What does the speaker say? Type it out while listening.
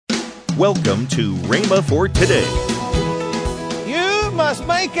Welcome to Rhema for Today. You must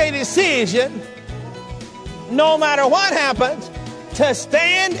make a decision, no matter what happens, to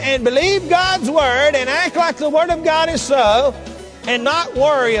stand and believe God's Word and act like the Word of God is so, and not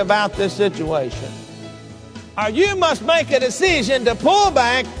worry about this situation. Or you must make a decision to pull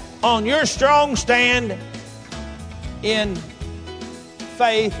back on your strong stand in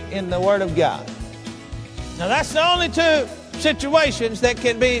faith in the Word of God. Now that's the only two situations that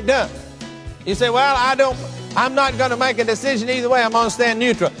can be done. You say, well, I'm not going to make a decision either way. I'm going to stand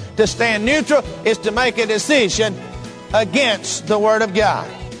neutral. To stand neutral is to make a decision against the Word of God.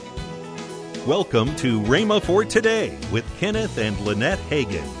 Welcome to Rhema for Today with Kenneth and Lynette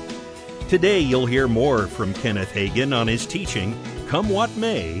Hagin. Today you'll hear more from Kenneth Hagin on his teaching, Come What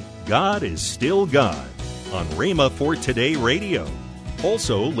May, God is Still God, on Rhema for Today Radio.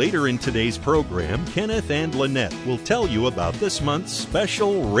 Also, later in today's program, Kenneth and Lynette will tell you about this month's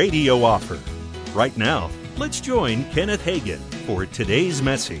special radio offer. Right now, let's join Kenneth Hagin for today's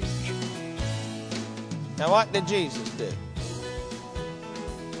message. Now, what did Jesus do?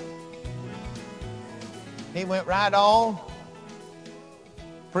 He went right on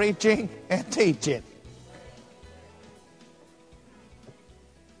preaching and teaching.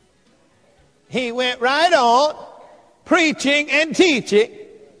 He went right on preaching and teaching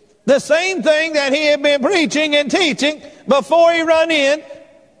the same thing that he had been preaching and teaching before he run in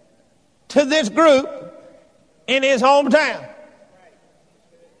to this group in his hometown.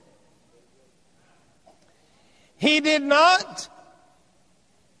 He did not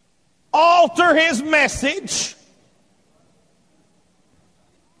alter his message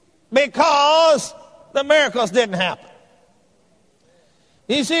because the miracles didn't happen.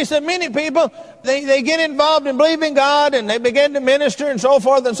 You see, so many people, they get involved in believing God and they begin to minister and so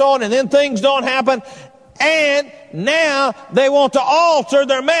forth and so on, and then things don't happen, and now they want to alter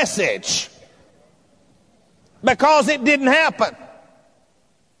their message because it didn't happen.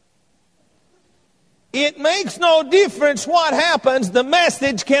 It makes no difference what happens. The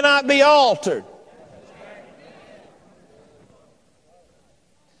message cannot be altered.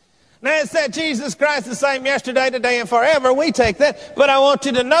 Now, it said Jesus Christ the same yesterday, today, and forever. We take that. But I want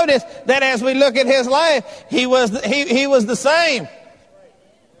you to notice that as we look at his life, he was the same.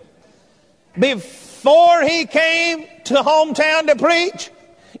 Before he came to hometown to preach,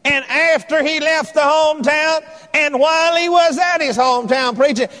 and after he left the hometown, and while he was at his hometown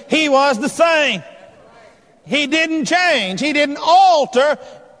preaching, he was the same. He didn't change. He didn't alter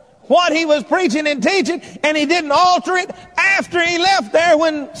what he was preaching and teaching, and he didn't alter it after he left there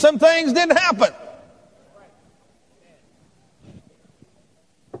when some things didn't happen.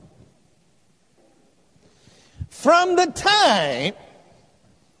 From the time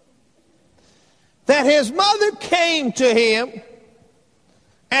that his mother came to him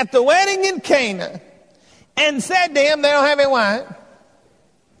at the wedding in Cana and said to him, they don't have any wine,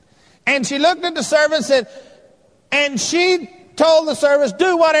 and she looked at the servant and said, and she told the servants,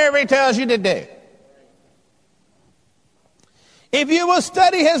 do whatever he tells you to do. If you will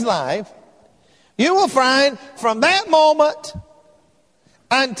study his life, you will find from that moment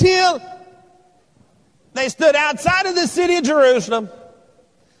until they stood outside of the city of Jerusalem,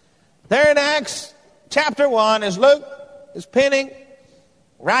 there in Acts chapter 1, as Luke is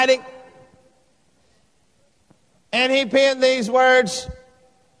writing, and he penned these words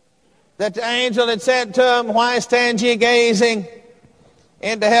that the angel had said to him, why stand ye gazing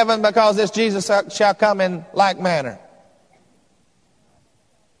into heaven, because this Jesus shall come in like manner.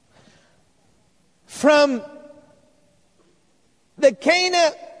 From the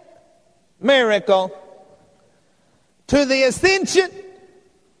Cana miracle to the ascension,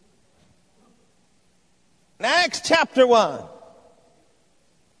 in Acts chapter 1,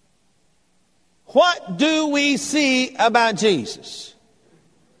 what do we see about Jesus?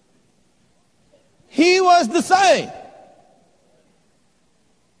 He was the same.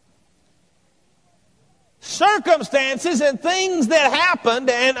 Circumstances and things that happened,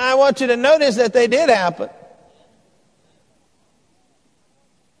 and I want you to notice that they did happen,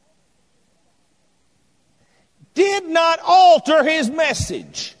 did not alter his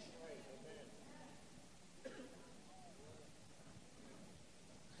message.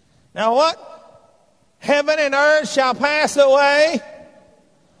 Now what? Heaven and earth shall pass away,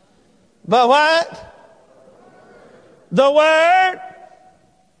 but what? The Word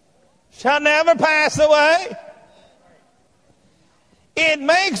shall never pass away. It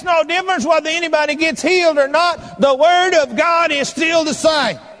makes no difference whether anybody gets healed or not. The Word of God is still the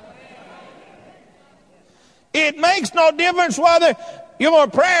same. It makes no difference whether your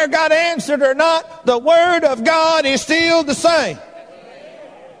prayer got answered or not. The Word of God is still the same.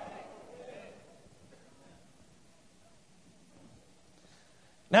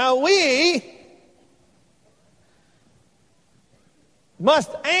 Now we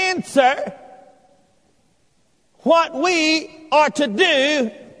must answer what we are to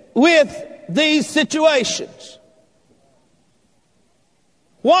do with these situations.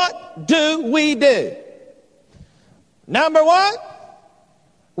 What do we do? Number one,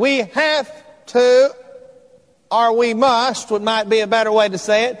 we have to, or we must, what might be a better way to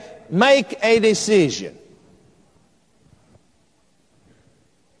say it, make a decision.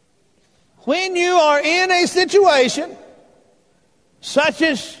 When you are in a situation, such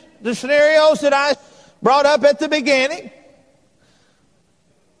as the scenarios that I brought up at the beginning,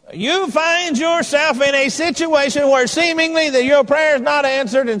 you find yourself in a situation where seemingly that your prayer is not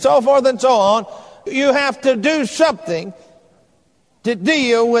answered and so forth and so on, you have to do something to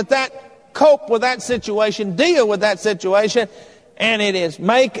deal with that, cope with that situation, deal with that situation, and it is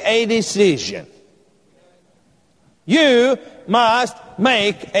make a decision. You must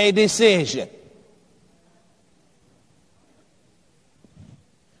make a decision.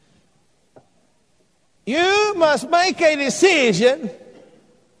 You must make a decision,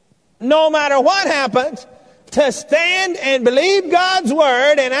 no matter what happens, to stand and believe God's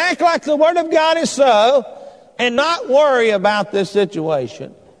word and act like the word of God is so, and not worry about this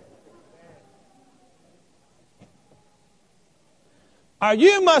situation. Or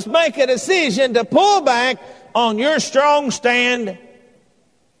you must make a decision to pull back on your strong stand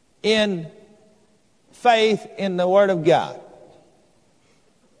in faith in the word of God.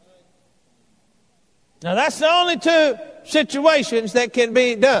 Now that's the only two situations that can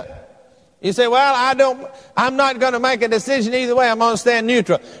be done. You say, well, I'm not going to make a decision either way. I'm going to stand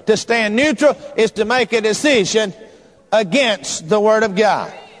neutral. To stand neutral is to make a decision against the word of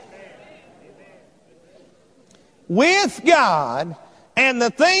God. With God and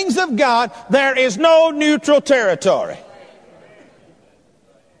the things of God, there is no neutral territory.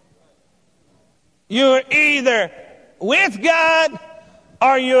 You're either with God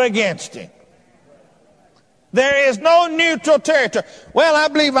or you're against Him. There is no neutral territory. Well, I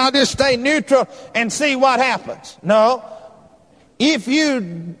believe I'll just stay neutral and see what happens. No. If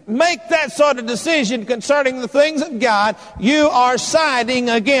you make that sort of decision concerning the things of God, you are siding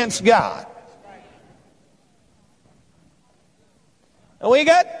against God. You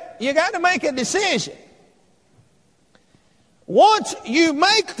got to make a decision. Once you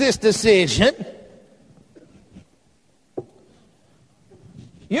make this decision,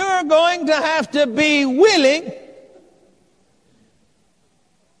 you're going to have to be willing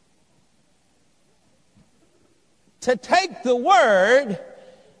to take the word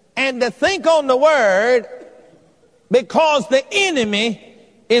and to think on the word, because the enemy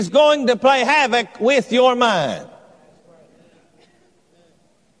is going to play havoc with your mind.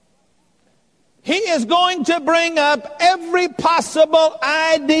 He is going to bring up every possible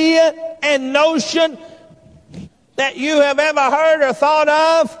idea and notion that you have ever heard or thought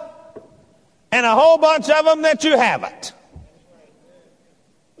of, and a whole bunch of them that you haven't.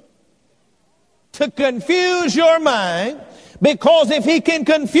 To confuse your mind, because if he can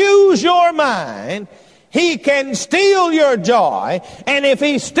confuse your mind, he can steal your joy, and if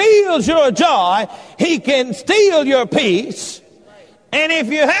he steals your joy, he can steal your peace. And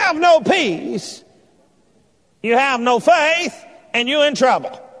if you have no peace, you have no faith, and you're in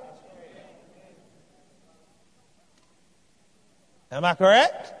trouble. Am I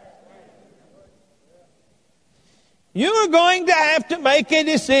correct? You are going to have to make a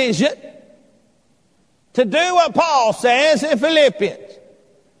decision to do what Paul says in Philippians.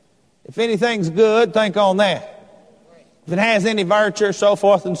 If anything's good, think on that. If it has any virtue, so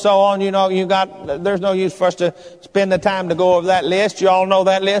forth and so on, there's no use for us to spend the time to go over that list. You all know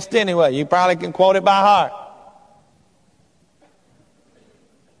that list anyway. You probably can quote it by heart.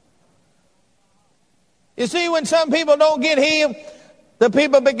 You see, when some people don't get healed, the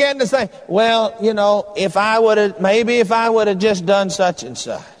people begin to say, well, if I would have just done such and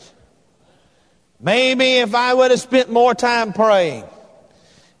such. Maybe if I would have spent more time praying.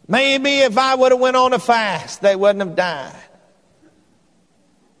 Maybe if I would have went on a fast, they wouldn't have died.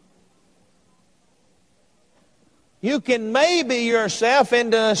 You can maybe yourself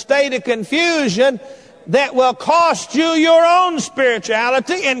into a state of confusion that will cost you your own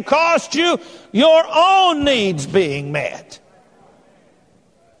spirituality and cost you your own needs being met.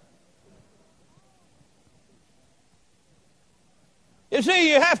 You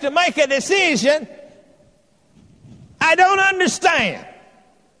see, you have to make a decision. I don't understand.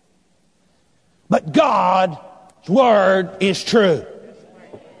 But God's word is true.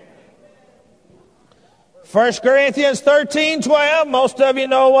 1 Corinthians 13:12, most of you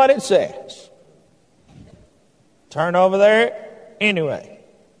know what it says. Turn over there anyway.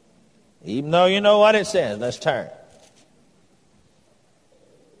 Even though you know what it says, let's turn.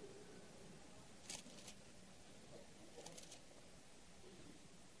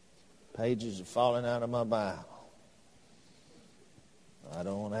 Pages are falling out of my Bible. I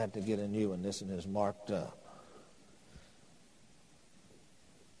don't want to have to get a new one. This one is marked up.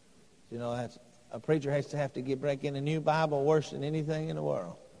 You know, a preacher has to have to break in a new Bible worse than anything in the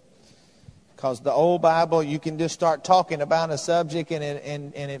world. Because the old Bible, you can just start talking about a subject and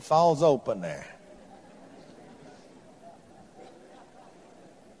it falls open there.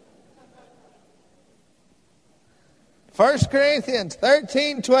 First Corinthians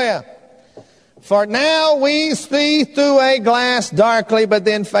 13:12. For now we see through a glass darkly, but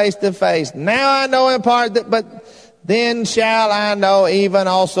then face to face. Now I know in part, but then shall I know even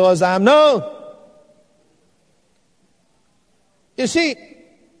also as I'm known. You see,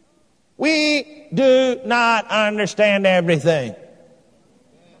 we do not understand everything.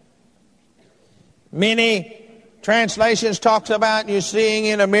 Many translations talks about you seeing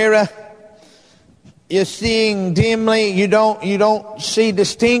in a mirror. You're seeing dimly. You don't see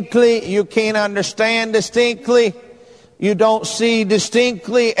distinctly. You can't understand distinctly. You don't see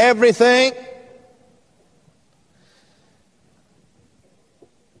distinctly everything.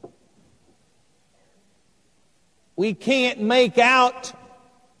 We can't make out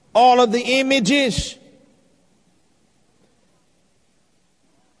all of the images.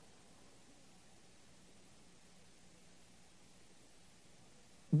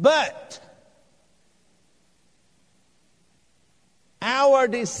 But our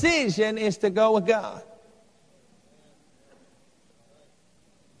decision is to go with God.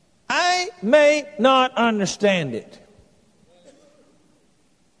 I may not understand it.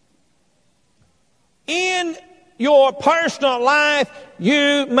 In your personal life,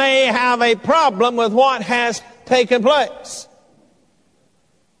 you may have a problem with what has taken place.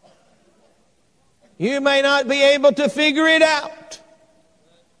 You may not be able to figure it out.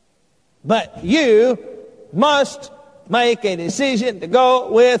 But you must make a decision to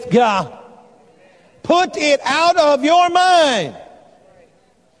go with God. Put it out of your mind.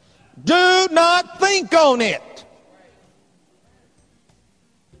 Do not think on it.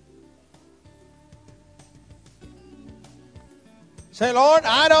 Say, Lord,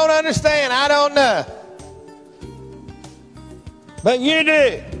 I don't understand. I don't know. But you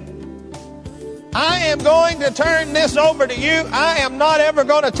do. I am going to turn this over to you. I am not ever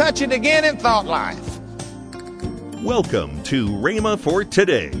going to touch it again in thought life. Welcome to Rhema for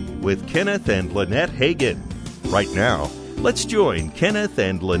Today with Kenneth and Lynette Hagin. Right now, let's join Kenneth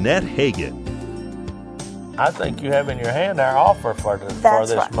and Lynette Hagin. I think you have in your hand our offer for this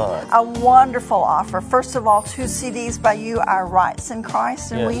month. A wonderful offer. First of all, 2 CDs by you, Our Rights in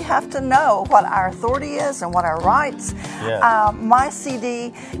Christ. And yes. We have to know what our authority is and what our rights. Yeah. My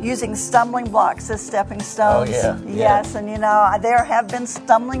CD, Using Stumbling Blocks as Stepping Stones. Oh, yeah. Yes, Yeah. and you know, there have been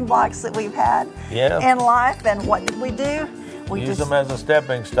stumbling blocks that we've had in life. And what did we do? We Use them as a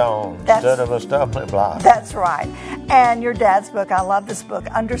stepping stone instead of a stumbling block. That's right. And your dad's book, I love this book,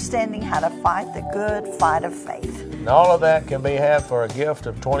 Understanding How to Fight the Good Fight of Faith. And all of that can be had for a gift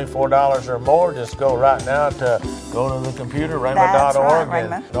of $24 or more. Just go right now to the computer, rhema.org,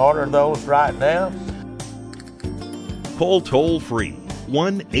 and order those right now. Call toll-free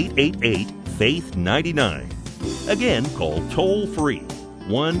 1-888-FAITH-99. Again, call toll-free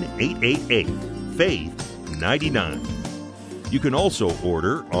 1-888-FAITH-99. You can also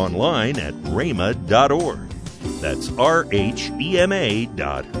order online at rhema.org. That's RHEMA.org.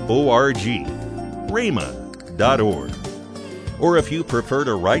 rhema.org. Or if you prefer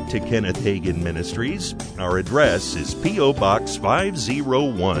to write to Kenneth Hagin Ministries, our address is P.O. Box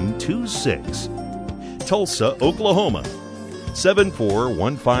 50126, Tulsa, Oklahoma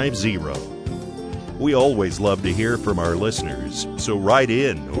 74150. We always love to hear from our listeners, so write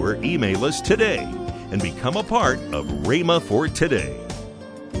in or email us today and become a part of Rhema for Today.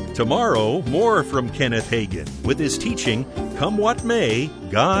 Tomorrow, more from Kenneth Hagin with his teaching, Come What May,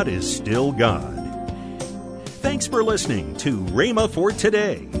 God is Still God. Thanks for listening to Rhema for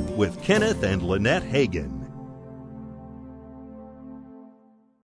Today with Kenneth and Lynette Hagin.